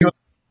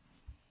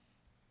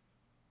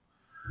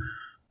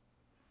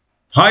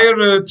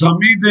Higher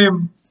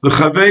Talmidim, the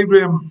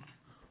Chaverim,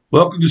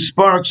 welcome to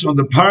Sparks on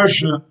the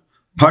Parsha,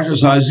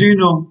 Parshas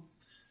Ha'azinu.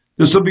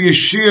 This will be a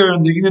shir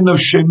in the Inin of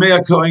Shemei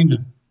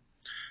HaKohanim.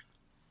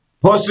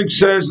 Pasuk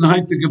says in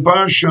Haitik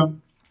Parsha,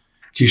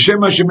 Ki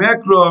Shem Hashem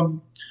Ekra,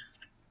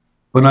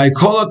 when I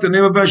call out the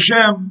name of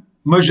Hashem,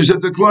 Moshe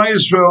said to Klal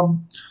Yisrael,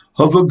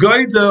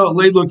 Havagaida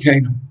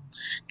Leilokeinu.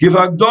 Give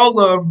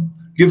Hagdolah,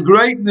 give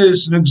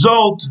greatness and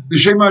exalt the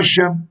Shem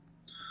Hashem.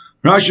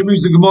 Rashi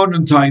means the Gemara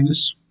and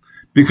Tainus.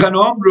 Bikan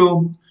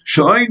Omru,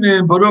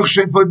 Sha'ainim, Baruch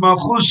Shem Kvod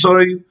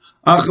Malchusai,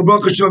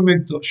 Achabrach Hashem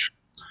Mikdosh.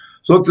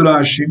 So look to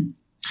Rashi.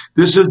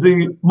 This is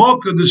the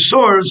Mocha, the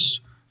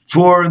source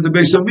for the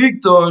Beis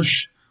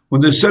HaMikdash,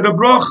 when they said a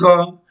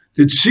bracha,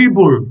 the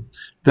Tzibur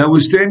that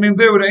was standing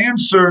there would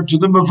answer to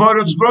the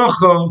Mevarach's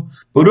bracha,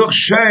 Baruch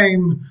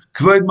Shem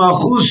Kvod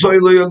Malchusai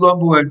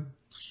Le'olam V'ed.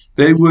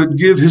 They would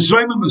give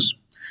Hisraimus,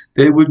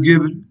 they would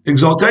give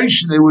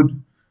exaltation, they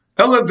would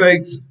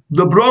elevate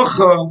the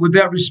bracha with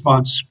that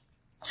response.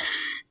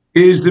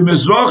 Is the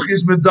Mizrach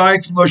is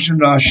Medayik from Lashon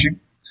Rashi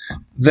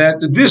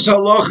that this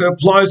halacha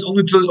applies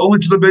only to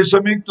the Beis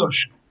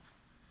HaMikdash.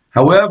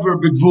 However,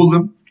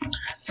 B'Gvulim,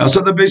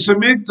 outside the Beis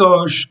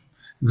HaMikdash,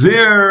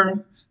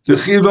 there the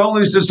chiv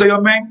only is to say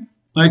Amen,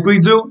 like we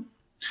do,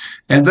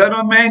 and that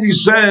Amen, he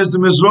says, the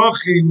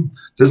Mizrachim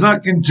does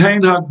not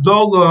contain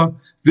Hagdolah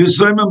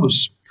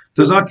v'Yisraimimus,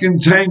 does not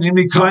contain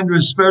any kind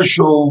of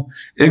special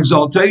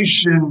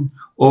exaltation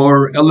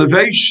or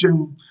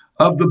elevation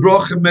of the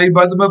bracha made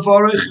by the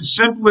Mevarach.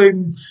 Simply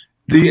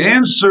the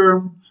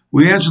answer,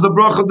 we answer the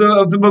bracha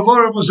of the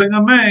Mevarach by saying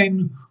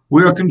Amen.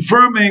 We are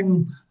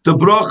confirming the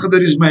bracha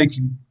that he's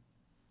making.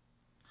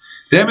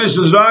 The Emes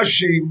is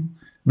Rashi,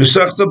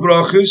 Mesechta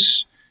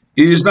Brachos,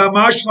 is not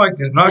much like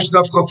that. Rashi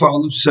Daf Chaf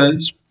Aleph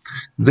says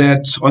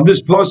that on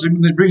this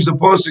pasuk, that brings the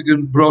pasuk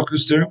in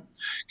Brachos there,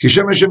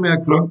 Kishem Hashem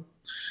Ekra,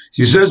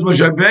 he says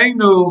Moshe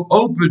Rabbeinu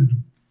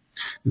opened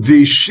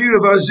the Shir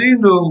of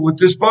Azinu with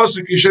this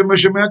pasuk, Kishem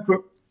Hashem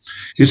Ekra.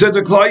 He said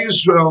to Klal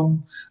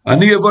Yisrael,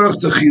 Ani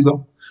avarach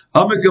techila,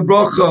 I'll make a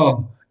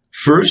bracha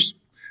first,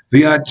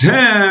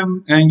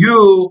 v'atem, and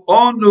you,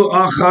 onu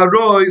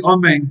acharoi,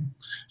 amen.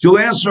 You'll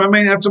answer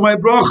amen after my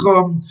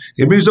bracha.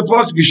 It means the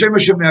pasuk, Yishem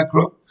Hashem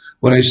Ekra.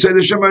 When I say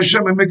the Shem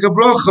Hashem and make a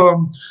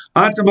bracha,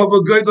 atem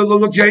havagayda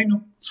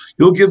l'lokeinu.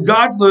 You'll give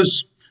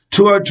godless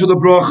to the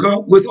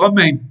bracha with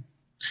amen.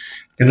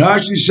 And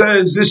Rashi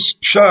says this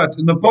pshat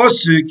in the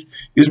pasuk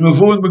is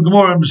mavur in the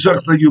Gemara in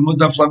Masechta Yuma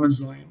Daf Lamed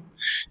Zayin.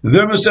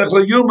 There,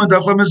 Masechta Yuma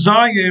Daf Lamed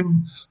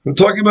Zayin, we're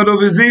talking about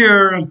over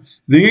there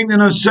the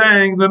Indian is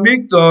saying the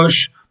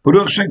Mikdash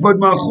Baruch Shem Kvod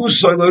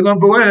Malchusai Le'olam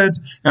V'ed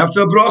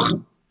after a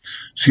bracha.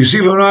 So you see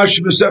from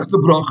Rashi Masechta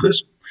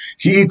Brachos,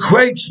 he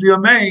equates the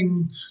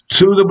Amen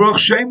to the Baruch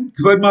Shem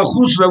Kvod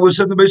Malchusai that was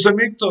said in the Beis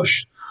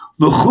HaMikdash.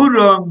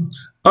 L'chura,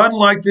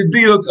 unlike the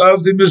diuk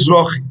of the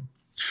Mizrachi.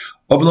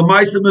 Of the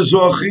Ma'aser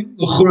Mizrachi,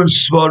 the Churin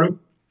Svarim,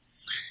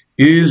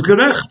 is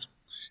gerecht.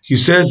 He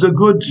says a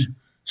good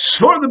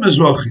Svar the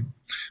Mizrachi.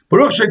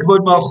 Baruch Shekvod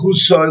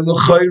Malchusai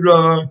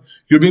l'chayra,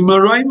 you're being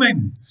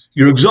marayim,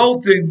 you're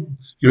exalting,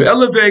 you're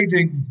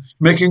elevating,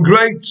 making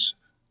great,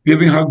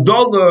 giving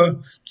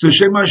Hagdolah to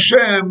Shem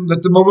Hashem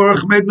that the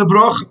Mevarach made in the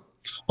bracha.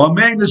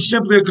 Amen is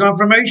simply a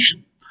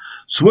confirmation.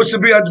 So what's the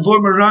B'yad Dvor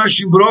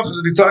Rashi Bracha?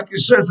 The Itaki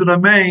says that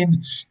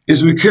Amen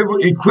is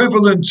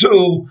equivalent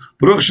to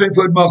Baruch Shem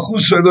Kvod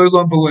Malchusai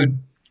Le'olam V'ed.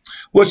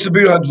 What's the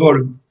B'yad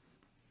Dvorim?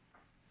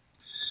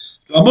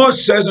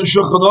 Amos says in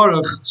Shulchan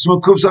Aruch,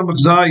 Simon Kuf Samach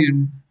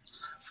Zayin,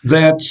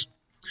 that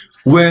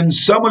when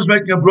someone's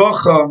making a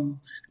bracha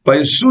by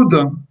a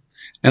Suda,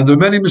 and there are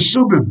many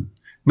Mesubim,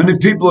 many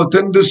people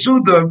attending the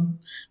Suda,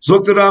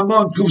 Zok the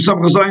Ramon, Kuf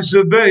Samach Zayin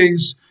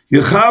Sebeis,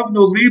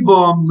 Yechavnu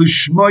Libam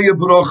Lishmaya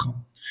Bracha,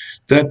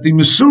 that the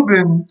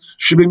Mesubim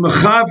should be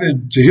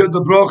mechaven to hear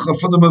the bracha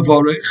from the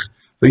Mevarech,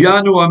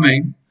 v'yanu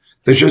Amen,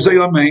 they should say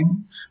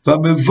Amen,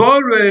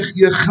 v'mevarech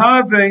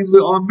yechaven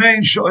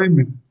le'amen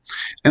sha'amen.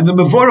 And the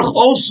Mevarech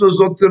also,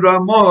 Zok the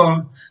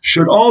Ramah,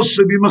 should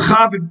also be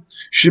mechaven,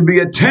 should be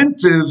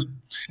attentive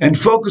and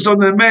focus on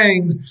the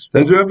Amen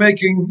that they're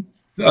making,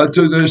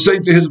 they're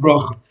saying to his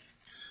bracha.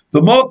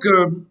 The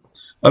marker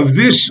of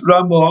this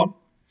Ramah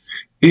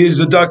is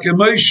the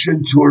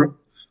documentation tour,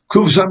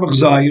 Kuf Samach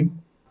Zayin.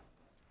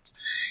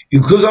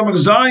 In Kuf Samach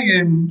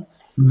Zayin,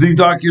 the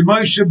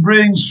documentation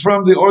brings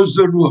from the Or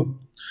Zarua.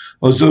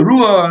 Or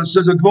Zarua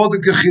says a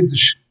Gvaldik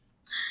Chiddush.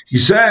 He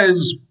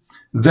says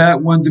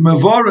that when the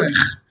Mevarech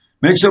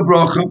makes a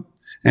bracha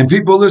and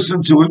people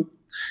listen to it,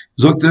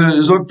 Zok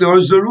the Or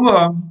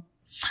Zarua,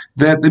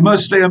 that they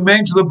must say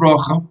Amen to the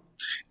bracha,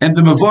 and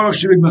the Mevarech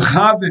should be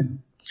mechaven,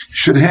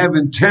 should have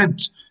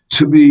intent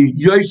to be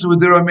yoytze with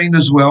their Amen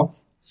as well.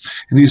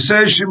 And he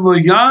says, Shim lo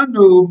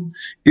yanu,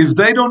 if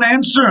they don't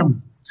answer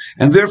him,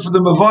 and therefore the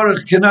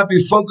Mevarech cannot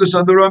be focused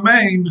on the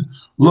Amen,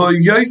 lo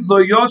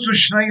yotzu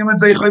shneim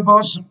and deichai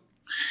basam.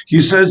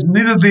 He says,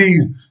 neither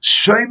the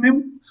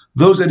Shemim,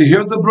 those that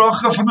hear the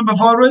bracha from the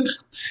Mevarech,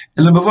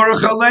 and the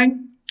Mevarech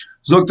Alein,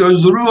 Zok the Or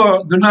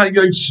Zarua, they're not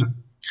yoytze.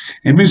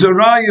 It means a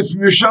raya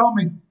from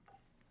Yerushalmi.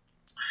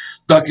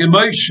 Dake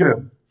Moshe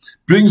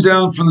brings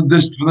down from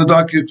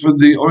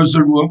the Or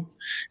Zarua.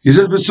 He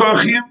says,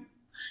 "V'sorchim."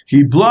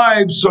 He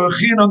blibes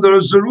sorchin on the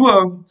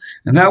Zarua,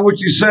 and that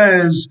which he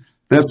says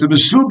that the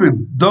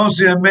Mesubim don't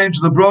say amen to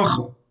the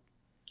bracha.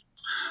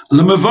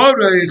 The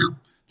Mevarech,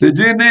 the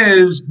din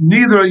is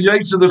neither a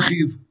yaitz the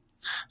chiv.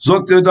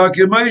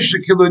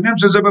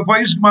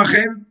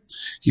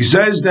 He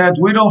says that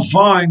we don't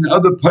find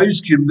other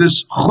paiskim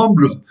this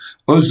chumbra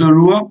or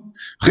Zarua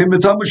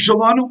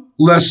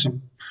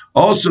lesson.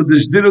 Also,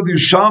 this din of the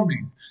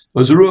Yerushalmi,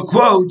 Zarua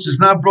quotes, is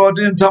not brought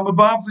in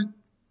Tamabavli.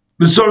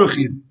 So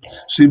he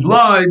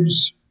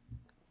blibes,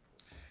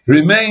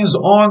 remains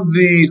on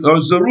the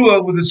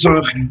Zarua with the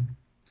Tzorachim.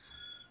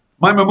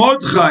 My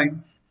Mordechai,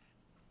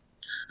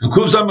 and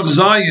Kuf Samach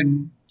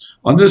Zayin,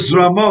 on this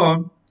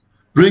Ramah,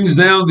 brings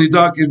down the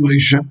Darkei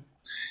Moshe,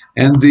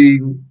 and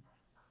the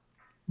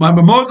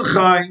Maimon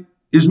Mordechai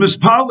is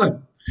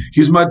Mispala.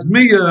 He's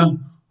Matmiya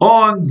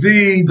on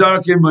the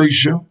Darkei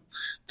Moshe.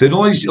 They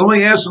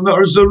only ask on the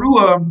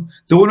Zarua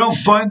that we don't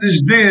find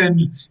this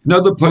din in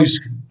other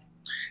places.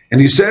 And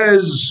he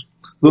says,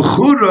 the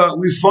Chura,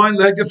 we find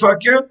the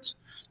Hegefaket.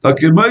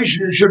 Darkei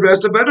Moshe should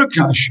ask a better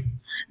kasha.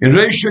 In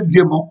Reish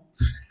Gimel,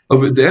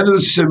 at the end of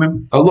the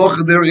Siman,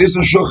 Allah there is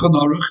in Shulchan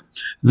Aruch,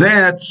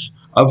 that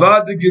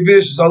Avad the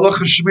Gevish is Allah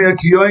Shmiya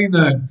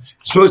Kiyoyne,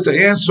 supposed to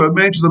answer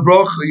amen to the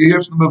bracha you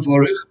hear from the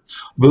Mevorech.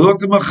 But look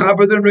the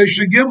Machaber then Reish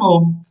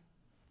Gimel,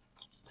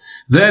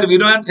 that if you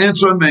don't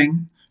answer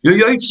amen, you're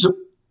Yitzim.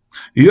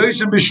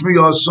 Yitzim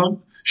B'Shmiyason,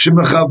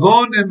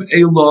 Shemechavonim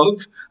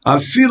Elov,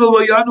 Afilu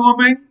Lo Yanu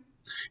Amen.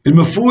 In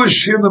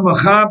Mefuash here the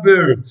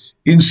Machaber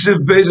in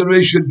Siv Beis and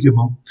Reish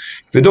Gimel.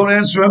 If you don't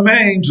answer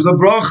amen to the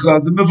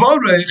bracha, the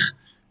Mevorech,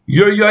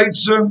 you're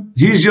Yaitzer,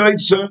 he's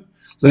Yaitzer,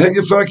 the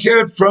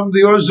Hegefaket from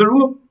the Or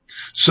Zarua.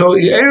 So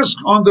he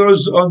asked on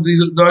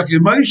the Darkei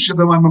Moshe,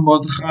 the Maimon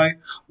Mordechai,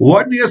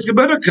 why didn't he ask a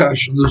better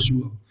cash on the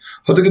Zarua?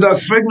 How to get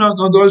that pregnant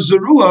on the Or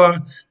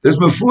Zarua, there's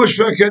Mefuash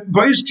Faket and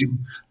Paiskim.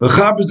 The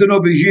Chabaz then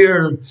over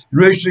here in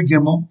Reish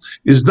Gimel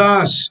is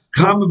Das,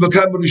 Kam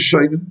V'Kam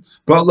Rishayim,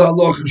 Ba'al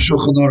Halacha and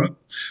Shulchan Aruch.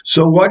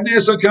 So why didn't he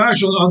ask a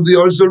cash on the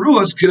Or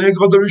Zarua? It's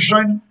Kineg on the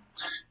Rishayim.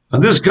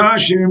 And this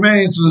cash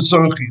remains to the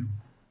Tzorachim.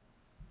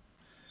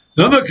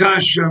 Another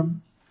kasha,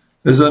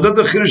 there's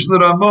another chiddush in the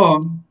Ramah.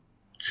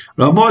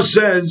 Ramah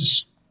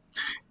says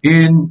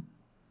in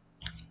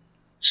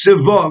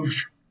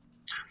Sivav,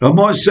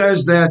 Ramah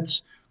says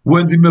that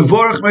when the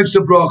Mevorach makes a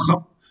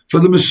bracha for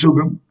the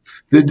Mesubim,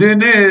 the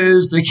din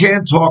is they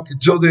can't talk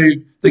until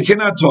they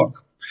cannot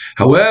talk.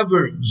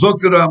 However, Zok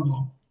the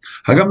Ramah,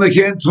 how come they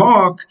can't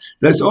talk?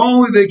 That's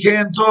only they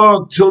can't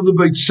talk till the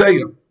Beit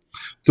Seir,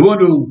 the one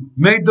who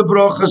made the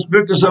brachas,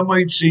 Birkas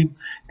HaMaitzim,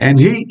 and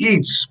he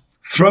eats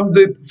from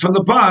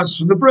the pas,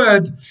 from the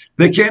bread,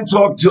 they can't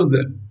talk till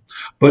then.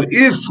 But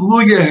if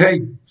Lu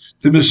Yehei,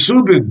 the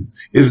Mesubim,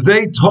 if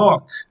they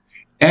talk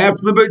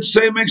after the Beit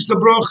Seir makes the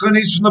bracha and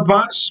eats from the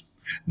pas,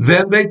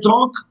 then they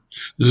talk.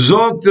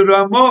 Zog the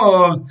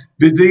Ramah,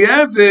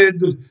 b'di'evid,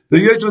 the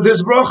yet with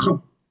his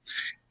bracha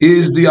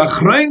is the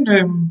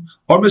achreinim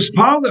or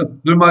mispala,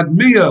 the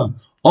madmiya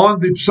on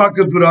the psak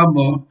of the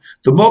Ramah.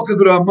 The mok of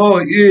the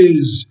Ramah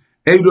is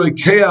Eidoi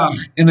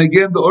Keach, and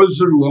again the Or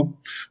Zarua.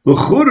 The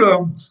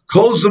Chura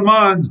calls them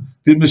on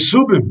the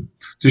Mesubim,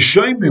 the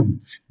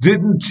Shemim,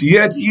 didn't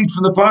yet eat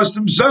from the pas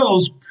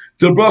themselves.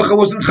 The bracha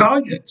wasn't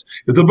chal yet.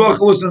 If the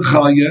bracha wasn't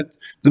chal yet,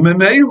 the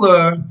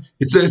Memela,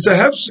 it's a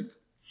hefsek.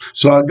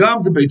 So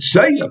Agam the Beit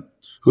Seir,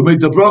 who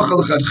made the bracha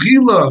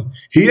l'chadchila,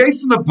 he ate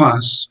from the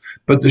pas,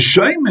 but the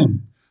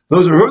Shemim,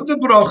 those who heard the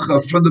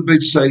bracha from the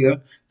Beit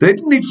Seir, they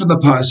didn't eat from the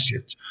pas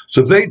yet.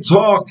 So if they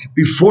talk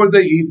before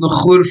they eat,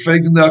 l'chur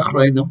feigen the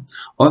achreinim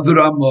on the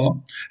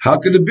Ramah, how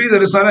could it be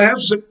that it's not a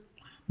hefsek?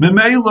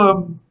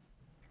 Memela,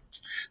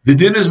 the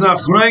din is not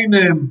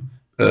achreinim.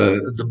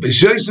 The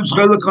Beis Yosef's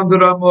chelak on the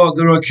Ramah,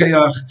 the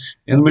Rokeach,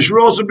 and the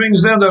Mishra also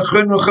brings down the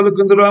achreinim chelak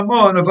on the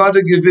Ramah, and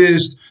Avada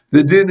Gevist,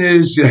 the din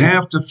is you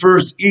have to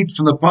first eat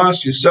from the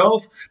pas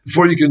yourself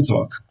before you can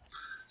talk.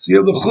 So you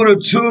have the chura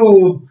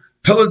two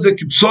peladik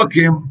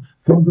psukim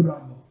from the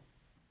Ramah.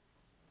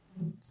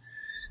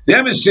 The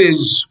emes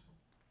is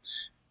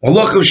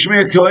Allah of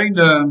Shmei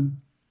Kohen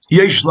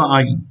yesh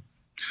la'ayin.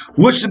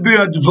 What's the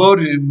bir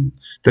devorim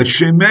that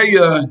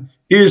Shemaya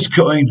is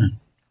Kohen?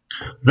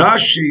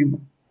 Rashi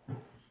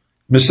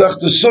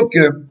Mesach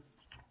Sukkah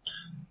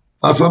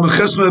from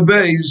Chesma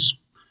Beis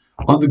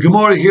on the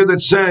Gemara here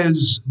that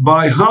says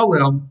by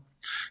Hallel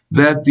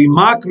that the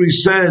Makri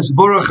says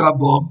Baruch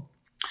Haba,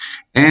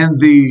 and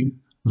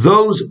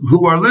those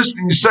who are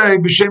listening say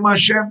B'Shem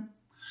Hashem.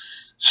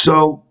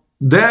 So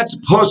that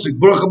pasuk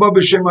Baruch Haba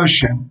B'Shem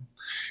Hashem,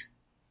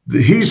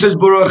 he says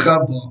Baruch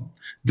Haba,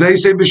 they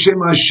say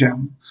B'Shem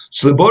Hashem.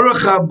 So the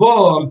Baruch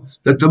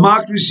Haba that the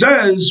Makri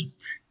says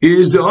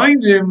is the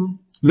Einim.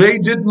 They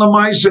didn't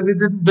lamaisa.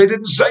 They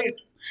didn't say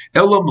it.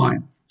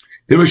 Elamai.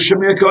 There was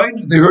Shemir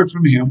Kohen. They heard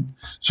from him.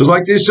 So,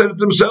 like they said it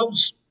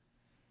themselves,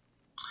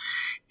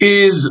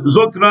 is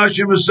Zot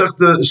Rashi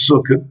Masechta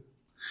Sukkah.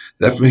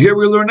 That from here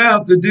we learn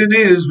out the din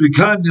is we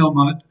can't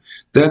nilmad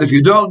that if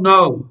you don't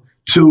know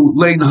to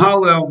Lein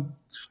Hallel.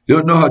 You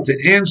don't know how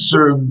to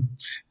answer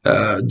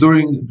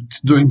during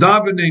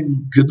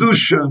davening,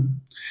 kedusha.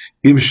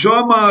 Im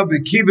shama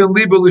v'kiven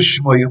liba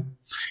l'shmoya.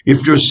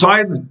 If you're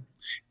silent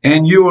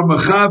and you are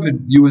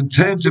mechavin, you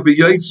intend to be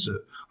yaitzer,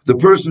 the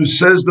person who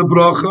says the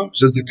bracha,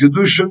 says the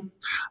kedusha,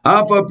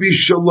 afa pi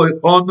shaloi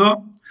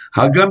ona,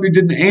 hagam you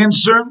didn't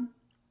answer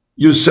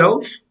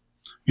yourself,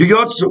 you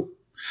yotzu.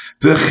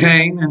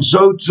 V'chein, and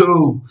so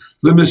too,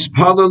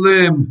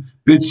 l'mispalalim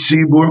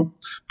b'tzibur,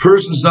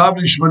 persons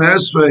davening Shemona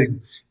Esrei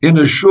in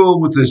a shul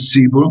with a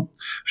tzibur,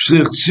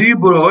 shlich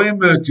tzibur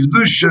oimer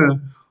kedusha,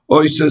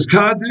 or he says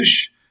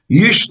kaddish,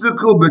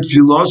 yishtaku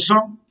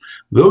b'tfilosam,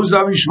 those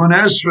davening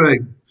Shemona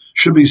Esrei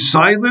should be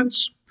silent,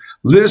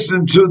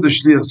 listen to the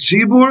shlich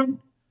tzibur,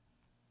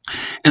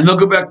 and they'll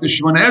go back to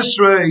Shemona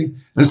Esrei, and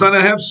it's not a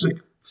hefsek.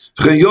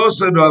 He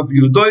brings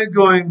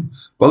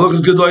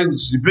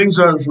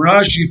out from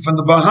Rashi, from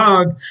the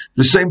Bahag,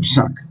 the same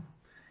psak.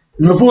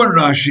 In the fourth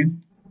Rashi,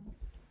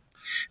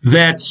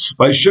 that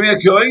by Shemaya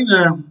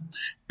Koina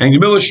and you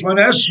middle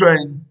Shemona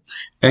Esrei,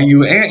 and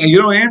you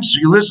don't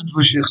answer, you listen to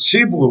the Shlich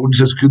Tzibur, which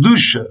says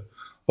Kedusha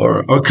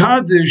or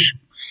Kaddish,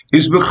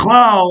 is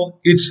Bechlal,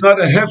 it's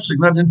not a hefsek,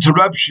 not an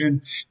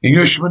interruption in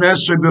your Shemona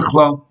Esrei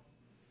Bechlal.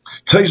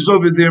 Taisus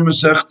over there,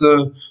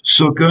 Masechta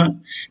Sukkah,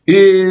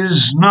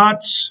 is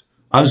not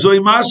Azoy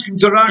masking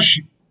to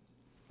Rashi.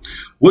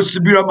 What's the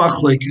Bira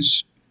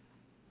Machlekes?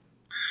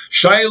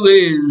 Shaila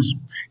is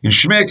in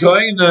Shemaya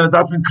Koina,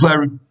 Dafin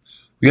Klaren.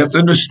 We have to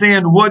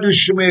understand, what does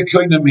Shemaya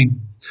Koina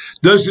mean?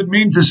 Does it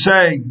mean to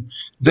say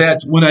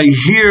that when I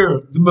hear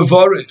the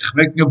Mevarech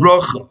making a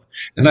bracha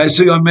and I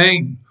say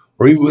Amen,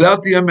 or even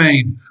without the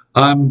Amen,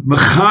 I'm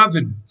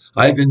mechavin,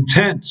 I have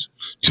intent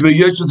to be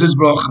yetz with his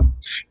bracha?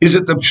 Is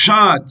it the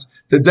pshat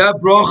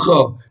that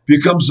bracha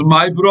becomes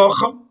my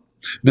bracha?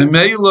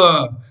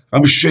 Memela,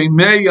 I'm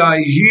shemei, I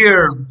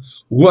hear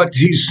what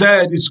he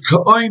said, it's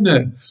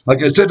ka'oine,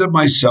 like I said it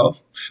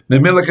myself.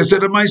 Memela, like I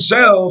said it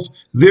myself,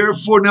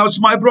 therefore now it's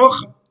my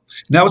bracha.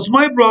 Now it's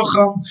my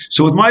bracha.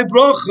 So with my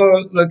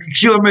bracha, like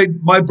Kila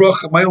made my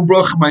bracha, my own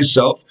bracha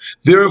myself,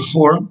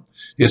 therefore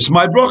it's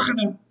my bracha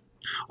now.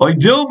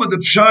 Oidilma, the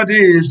pshat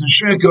is,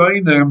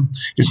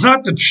 it's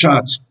not the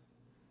pshat.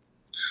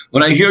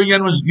 When I hear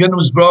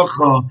Yenum's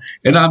bracha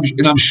and I'm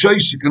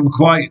shaisik, I'm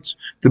quiet,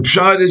 the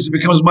pshat is, it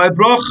becomes my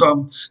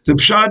bracha. The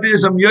pshat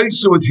is, I'm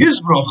yaitza with his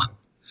bracha.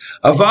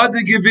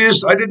 Avada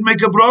givis, I didn't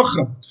make a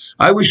bracha.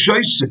 I was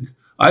shaisik.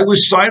 I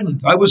was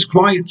silent. I was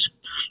quiet.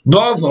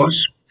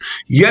 Novos,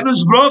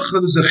 Yenum's bracha,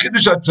 there's a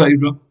chiddush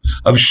atayra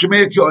of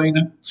Shemaya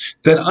Koina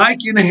that I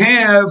can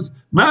have,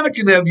 not I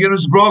can have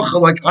Yenum's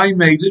bracha like I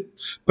made it,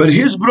 but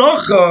his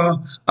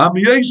bracha, I'm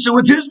yaitza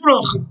with his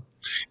bracha.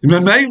 In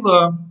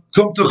Memela,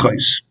 come to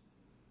chais.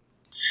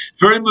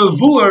 Very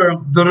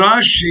mavur, the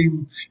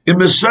Rashi in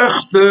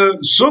Masechta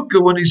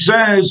Sukkah, when he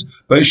says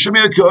by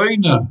Shemaya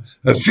Koina,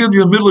 I feel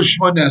you in the middle of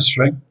Shemona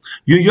Esrei,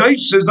 your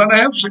yaitz is not a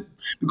hefsek,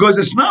 because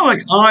it's not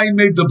like I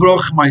made the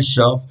bracha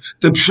myself.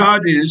 The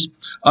pshat is,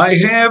 I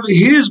have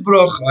his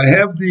bracha, I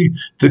have the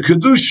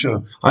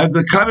kedusha, I have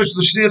the kaddish,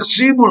 the shlich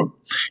tzibur.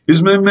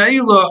 Is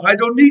memeila, I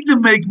don't need to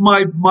make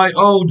my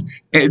own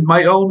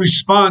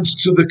response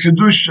to the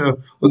kedusha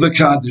or the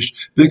kaddish,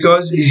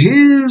 because the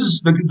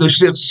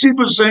shlich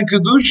tzibur saying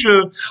kedusha,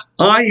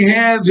 I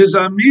have his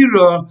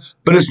amira,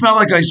 but it's not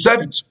like I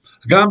said it.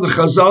 Gam the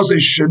Chazal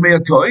says Shemaya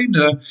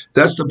Koina,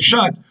 that's the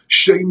pshat.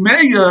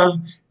 Shemaya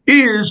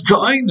is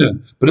Koina,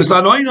 but it's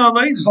not Oina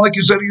Alein, it's not like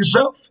you said it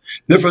yourself.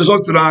 Therefore,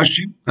 Zok to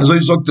Rashi, as I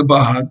Zok to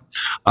Bahag,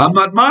 I'm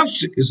not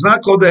mafsik. It's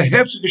not called the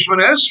Hefsik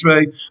Shemona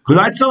Esrei,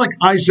 because it's not like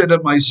I said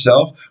it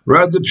myself.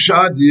 Rather, the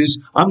pshat is,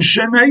 I'm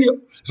Shemaya.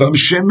 If I'm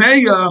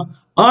Shemaya,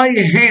 I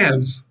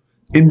have,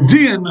 in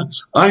din,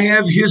 I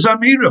have his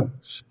amira.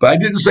 But I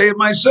didn't say it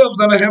myself,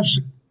 then I have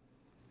to.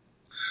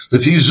 The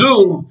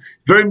Tizu,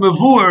 very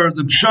mavur,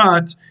 the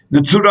pshat, the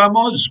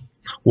Turamos.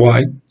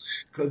 Why?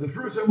 Because the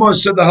first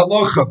Amos said the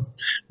halacha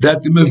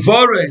that the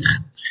mevarech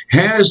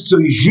has to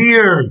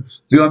hear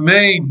the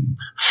amen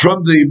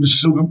from the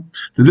mesubim.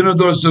 The dinner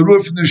door is the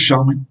roof from the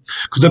shalmi.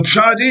 Because the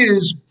pshat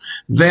is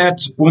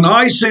that when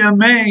I say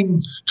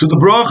amen to the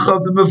bracha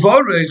of the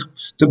mevarech,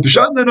 the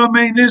pshat that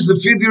amen is the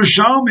fifth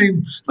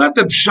Yerushalmi, not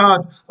the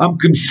pshat I'm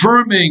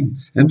confirming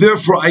and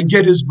therefore I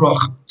get his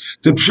bracha.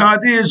 The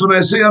pshat is when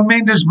I say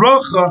amen this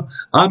bracha,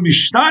 I'm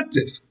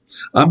mishtatif.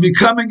 I'm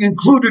becoming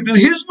included in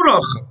his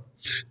bracha.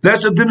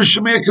 That's a din of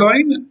Shemaya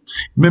Koina.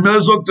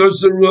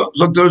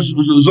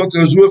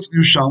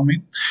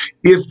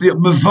 If the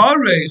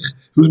Mevarech,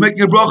 who's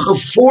making a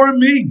bracha for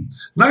me,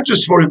 not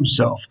just for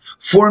himself,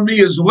 for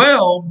me as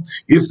well,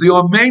 if the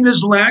Amen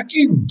is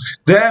lacking,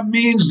 that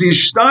means the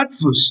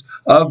Ishtatfus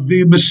of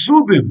the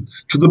Mesubim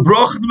to the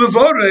bracha of the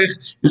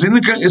Mevarech is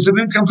an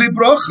incomplete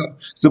bracha.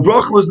 The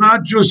bracha was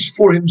not just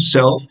for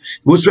himself,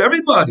 it was for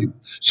everybody.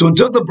 So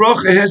until the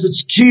bracha has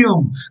its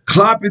kiyum,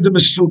 klapi the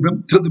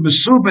Mesubim, till the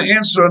Mesubim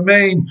answer Amen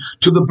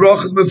to the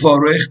bracha of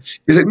Mevarech,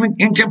 is an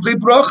incomplete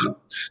bracha.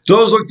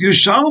 Those like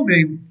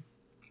Yerushalmi,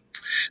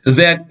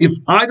 that if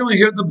I don't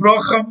hear the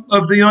bracha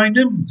of the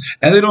Yoinim,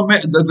 and they don't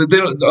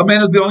the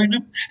amen of the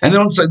Yoinim, and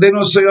they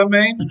don't say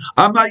amen,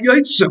 I'm not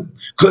yotzim,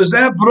 because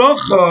that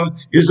bracha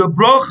is a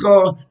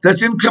bracha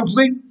that's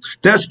incomplete.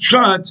 That's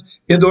pshat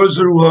in the Or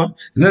Zarua,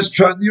 and that's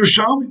pshat in the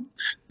Yerushalmi.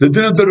 The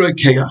din of the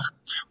Rekeach,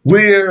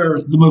 where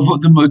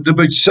the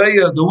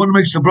Beitzaya, the one who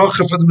makes the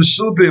bracha for the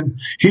Mesubim,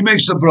 he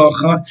makes the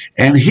bracha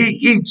and he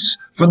eats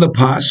from the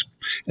pas,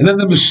 and then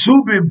the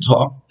Mesubim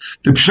talk.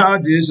 The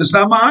pshat is it's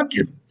not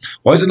ma'akiv.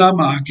 Why is it not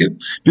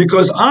ma'akiv?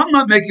 Because I'm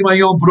not making my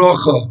own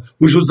bracha,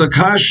 which was the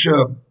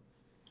kasha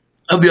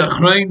of the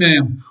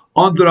Achrayim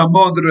on the Ramah,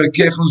 on the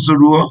Rekeach and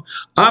Zarua.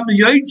 I'm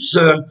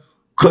yaitza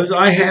because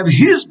I have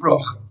his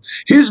bracha.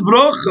 His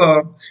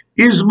bracha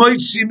is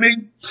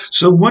moitzimi.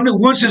 So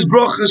once his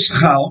bracha is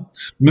chal,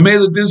 the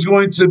din is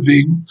going to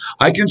be,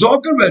 I can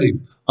talk already.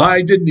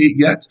 I didn't eat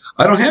yet.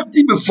 I don't have to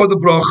eat before the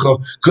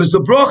bracha, because the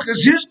bracha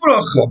is his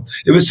bracha.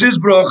 If it's his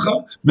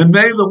bracha,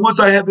 once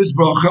I have his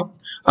bracha,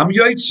 I'm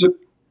yaitze.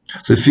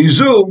 The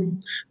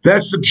fizum,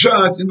 that's the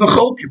pshat in the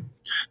cholkim.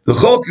 The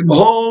cholkim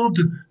hold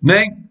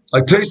name.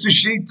 Like Teis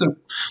Shita,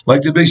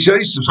 like the Beis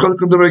Yosef,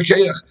 the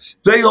Rekeach,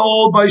 they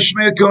hold by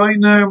Shmei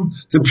Kohanim.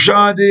 The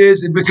pshat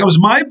is it becomes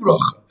my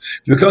bracha.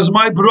 It becomes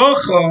my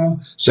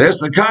bracha. So that's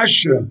the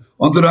kasha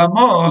on the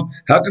Ramah.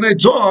 How can I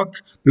talk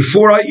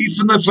before I eat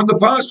from the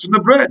pas, from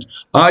the bread?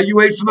 You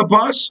ate from the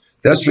pas?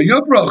 That's for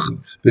your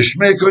bracha. The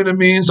Shmei Kohanim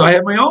means I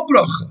have my own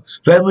bracha.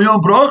 If I have my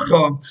own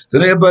bracha,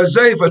 then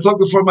if I talk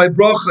before my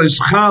bracha is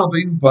chal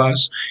being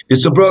pas,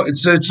 it's a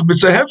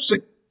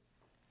hefsek.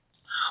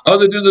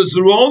 Other than this,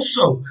 there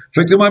also, in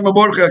fact, the Maimon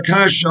Mordechai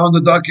Kasha on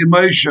the Daki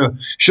Meisha,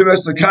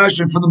 Shavas the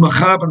Kasha from the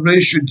Machaber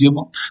Reish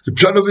Gimel. The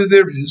pshat over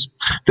there is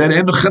that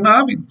in the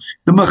Chanami,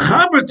 the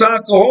Machaber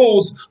Taka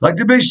holds like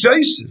the Beis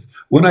Yosef.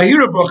 When I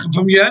hear a bracha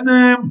from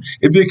Yenim,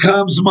 it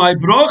becomes my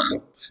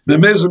bracha.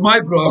 Memez my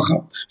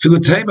bracha. For the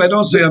time I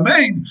don't say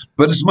amen,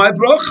 but it's my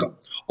bracha.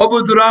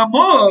 Over the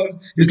Ramah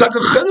is like a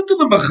chelik of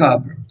the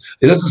Machaber.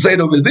 It doesn't say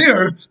it over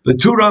there. The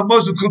two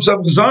Ramahs of Kuf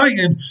Samach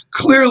Zayin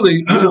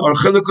clearly are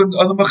chelik on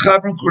the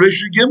Machaber and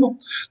Koresh Gimel.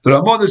 The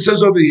Ramah that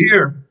says over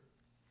here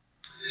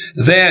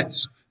that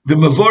the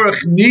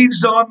Mavorach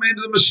needs the amen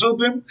of the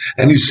Mesubim,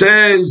 and he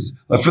says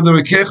from the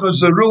Rekeach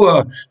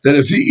Zarua that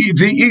if he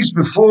eats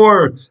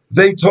before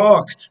they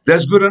talk,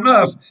 that's good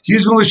enough.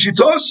 He's going to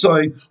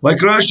shitosai like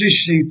Rashi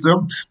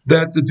Shita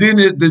that the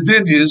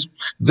din is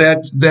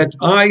that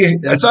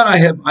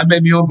I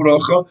made my own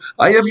bracha.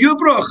 I have your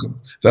bracha.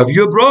 If I have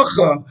your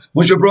bracha,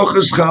 once your bracha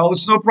is chal,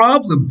 it's no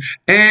problem.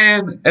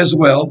 And as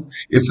well,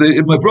 if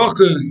my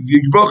bracha,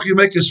 your bracha you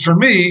make is for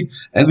me,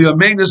 and the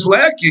amen is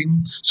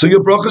lacking, so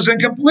your bracha is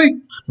incomplete.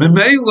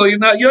 Memela, you're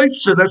not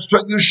yaitza. That's the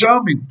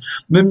Yerushalmi.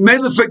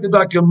 Memela affected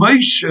like a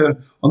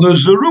Moshe on the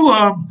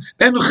Zarua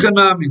and the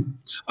Chanami.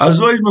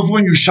 Azoy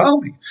Mavun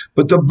Yerushalmi.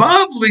 But the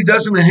Bavli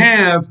doesn't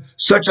have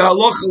such a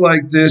halacha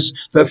like this.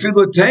 That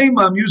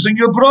filotema, I'm using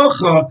your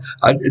bracha.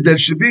 That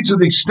should be to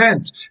the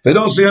extent. If I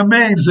don't say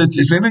amen,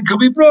 it's an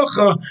incomplete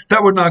bracha.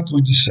 That we're not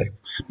going to say.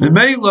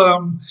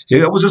 Memela,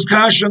 that was his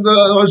kash on the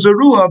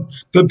Zarua,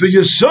 but by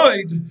your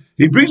side,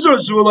 he brings the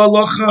Zarua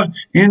halacha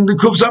in the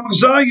Kuf Samach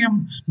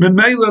Zayin.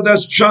 Memela,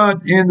 that's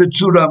pshat in the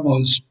two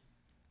Ramos.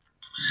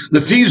 The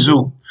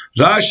Fizu,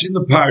 Rashi in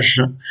the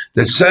Parsha,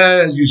 that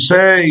says, you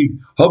say,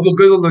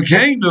 Havagil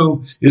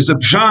Lekenu is the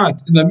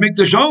pshat in the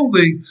Mikdash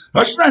only.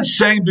 Rashi's not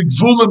saying the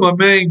Gvulim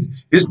Amen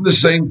isn't the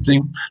same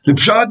thing. The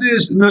pshat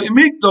is, in the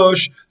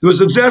Mikdash, there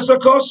was a Gzes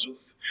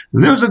HaKosuf.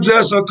 There was a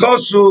Gzes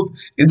HaKosuf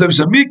in the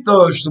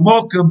Mikdash, the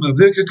Mokum of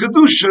the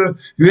Kedusha.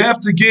 You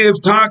have to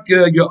give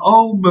Taka your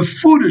own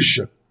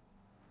Mefudisha.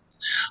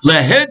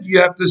 Lehed, you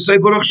have to say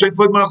Baruch Shem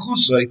Kvod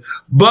Malchusay,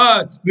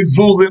 but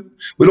Mikvulim,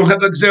 we don't have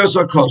the Gzeres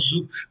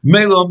HaKosuf.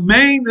 Mela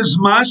Main is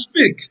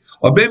maspik.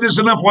 Amen is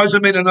enough. Why is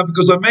Amen enough?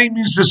 Because Amen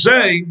means to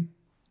say,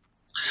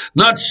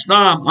 not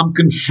stam, I'm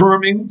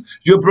confirming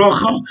your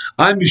bracha.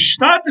 I'm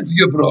mishtatif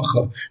your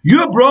bracha.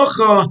 Your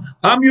bracha,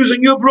 I'm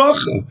using your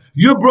bracha.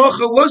 Your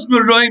bracha was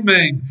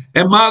meraymein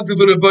and magdu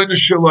v'rabbeinu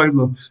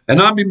shalayla,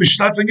 and I'm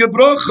mishtatif your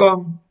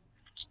bracha.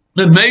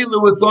 The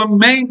meilu with on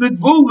main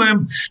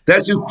Gvulim,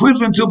 that's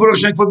equivalent to Baruch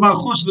Shem Kvod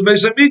Malchus in the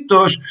Beis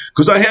Hamikdash,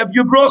 because I have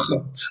your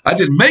bracha. I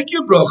didn't make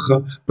your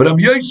bracha, but I'm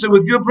yotze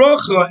with your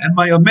bracha, and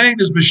my amen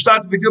is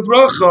mishtat with your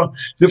bracha.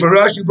 The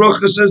Rashi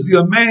bracha says the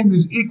amen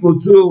is equal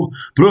to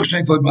Baruch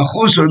Shem Kvod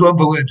Malchus or Lom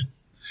Valid.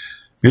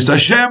 Mr.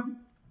 Hashem,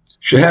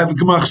 should have a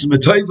gemach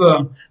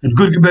and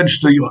good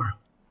gebench to your.